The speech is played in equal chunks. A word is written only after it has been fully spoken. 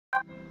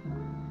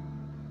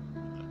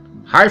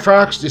Hi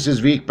folks, this is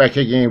Vic back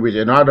again with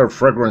another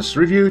fragrance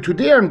review.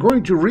 Today I'm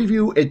going to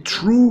review a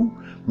true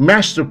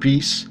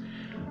masterpiece,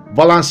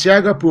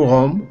 Balenciaga Pour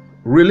Homme,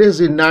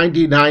 released in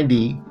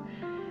 1990.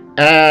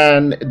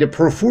 And the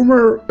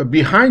perfumer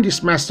behind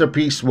this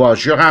masterpiece was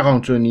Gérard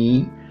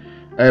Anthony.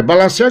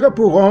 Balenciaga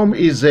Pour Homme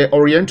is an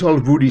oriental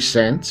woody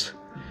scent.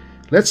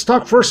 Let's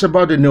talk first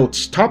about the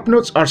notes. Top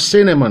notes are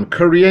cinnamon,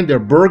 coriander,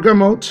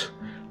 bergamot,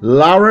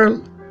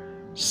 laurel,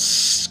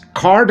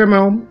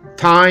 cardamom,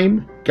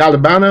 thyme,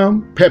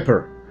 galbanum,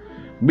 pepper.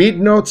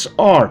 Mid notes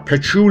are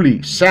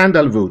patchouli,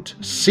 sandalwood,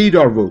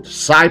 cedarwood,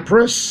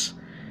 cypress,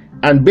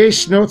 and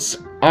base notes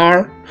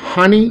are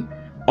honey,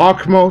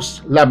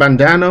 oakmoss,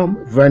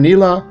 labandanum,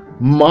 vanilla,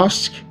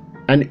 musk,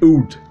 and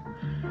oud.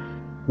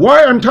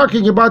 Why I'm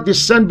talking about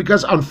this scent?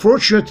 Because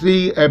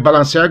unfortunately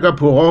Balenciaga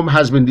Pour Homme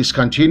has been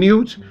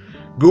discontinued.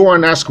 Go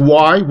and ask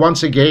why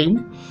once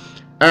again.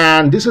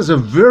 And this is a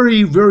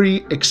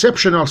very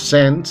exceptional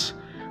scent.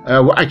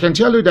 I can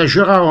tell you that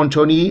Gérard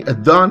Anthony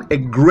done a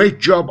great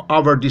job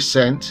over this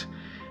scent.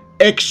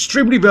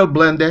 Extremely well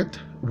blended,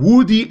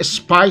 woody,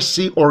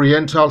 spicy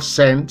oriental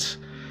scent,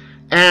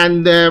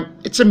 and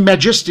it's a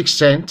majestic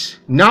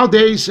scent.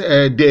 Nowadays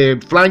the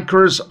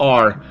flankers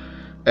are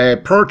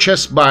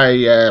purchased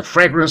by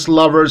fragrance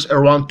lovers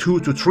around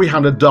 $200 to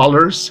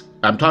 $300.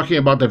 I'm talking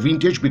about the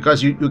vintage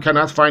because you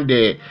cannot find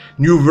the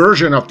new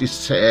version of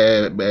this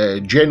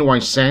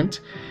genuine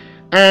scent.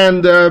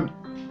 And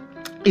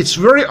it's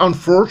very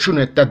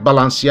unfortunate that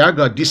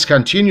Balenciaga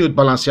discontinued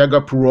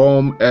Balenciaga Pour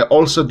Homme,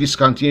 also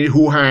discontinued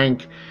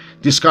Huang,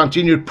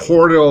 discontinued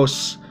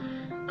Portos,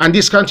 and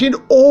discontinued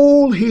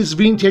all his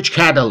vintage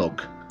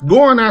catalog.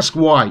 Go and ask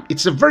why.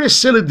 It's a very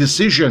silly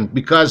decision,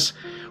 because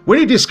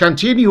when you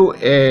discontinue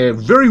a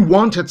very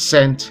wanted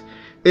scent,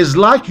 it's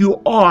like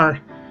you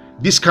are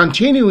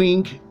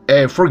discontinuing,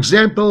 for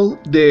example,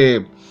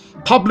 the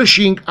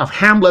publishing of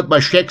Hamlet by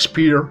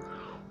Shakespeare,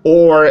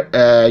 or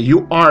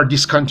you are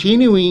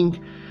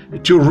discontinuing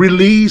to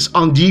release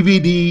on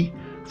DVD,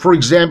 for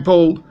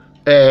example,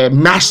 a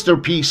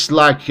masterpiece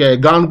like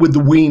Gone with the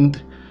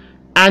Wind.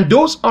 And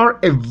those are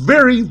a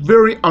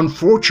very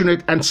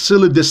unfortunate and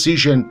silly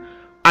decision.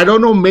 I don't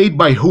know made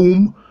by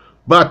whom,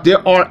 but they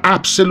are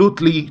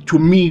absolutely, to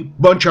me,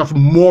 bunch of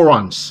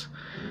morons.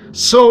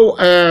 So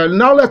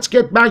now let's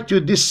get back to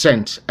this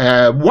scent.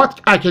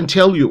 What I can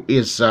tell you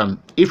is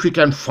if you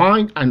can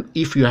find, and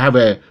if you have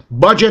a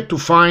budget to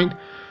find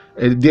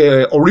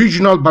the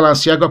original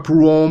Balenciaga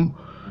Pour Homme,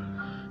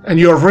 and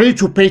you're ready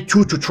to pay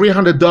 $200 to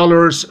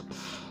 $300,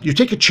 you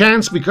take a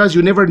chance, because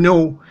you never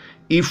know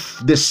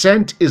if the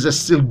scent is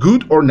still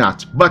good or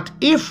not. But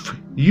if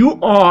you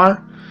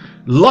are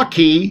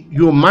lucky,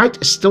 you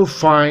might still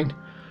find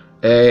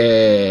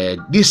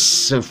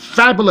this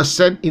fabulous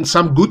scent in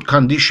some good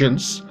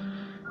conditions,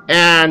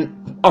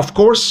 and of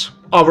course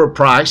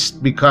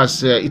overpriced,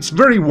 because it's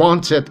very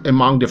wanted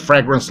among the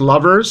fragrance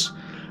lovers,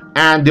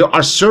 and they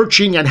are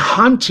searching and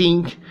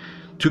hunting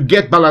to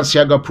get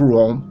Balenciaga Pour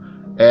Homme.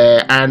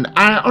 And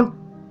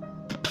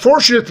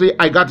unfortunately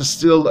I got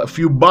still a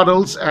few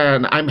bottles,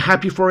 and I'm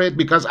happy for it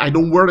because I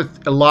don't wear it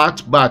a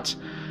lot, but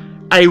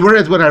I wear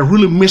it when I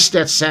really miss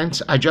that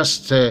scent. I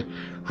just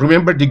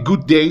remember the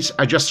good days.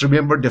 I just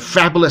remember the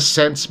fabulous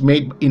scents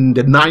made in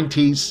the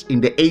 90s,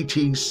 in the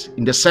 80s,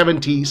 in the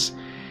 70s,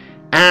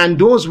 and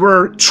those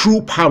were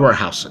true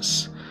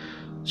powerhouses.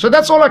 So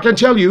that's all I can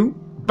tell you.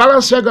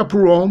 Balenciaga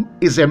Pour Homme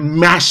is a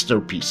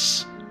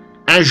masterpiece,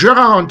 and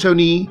Gérard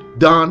Anthony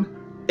done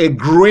a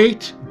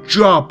great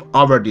job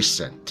over this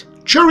scent.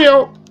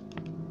 Cheerio!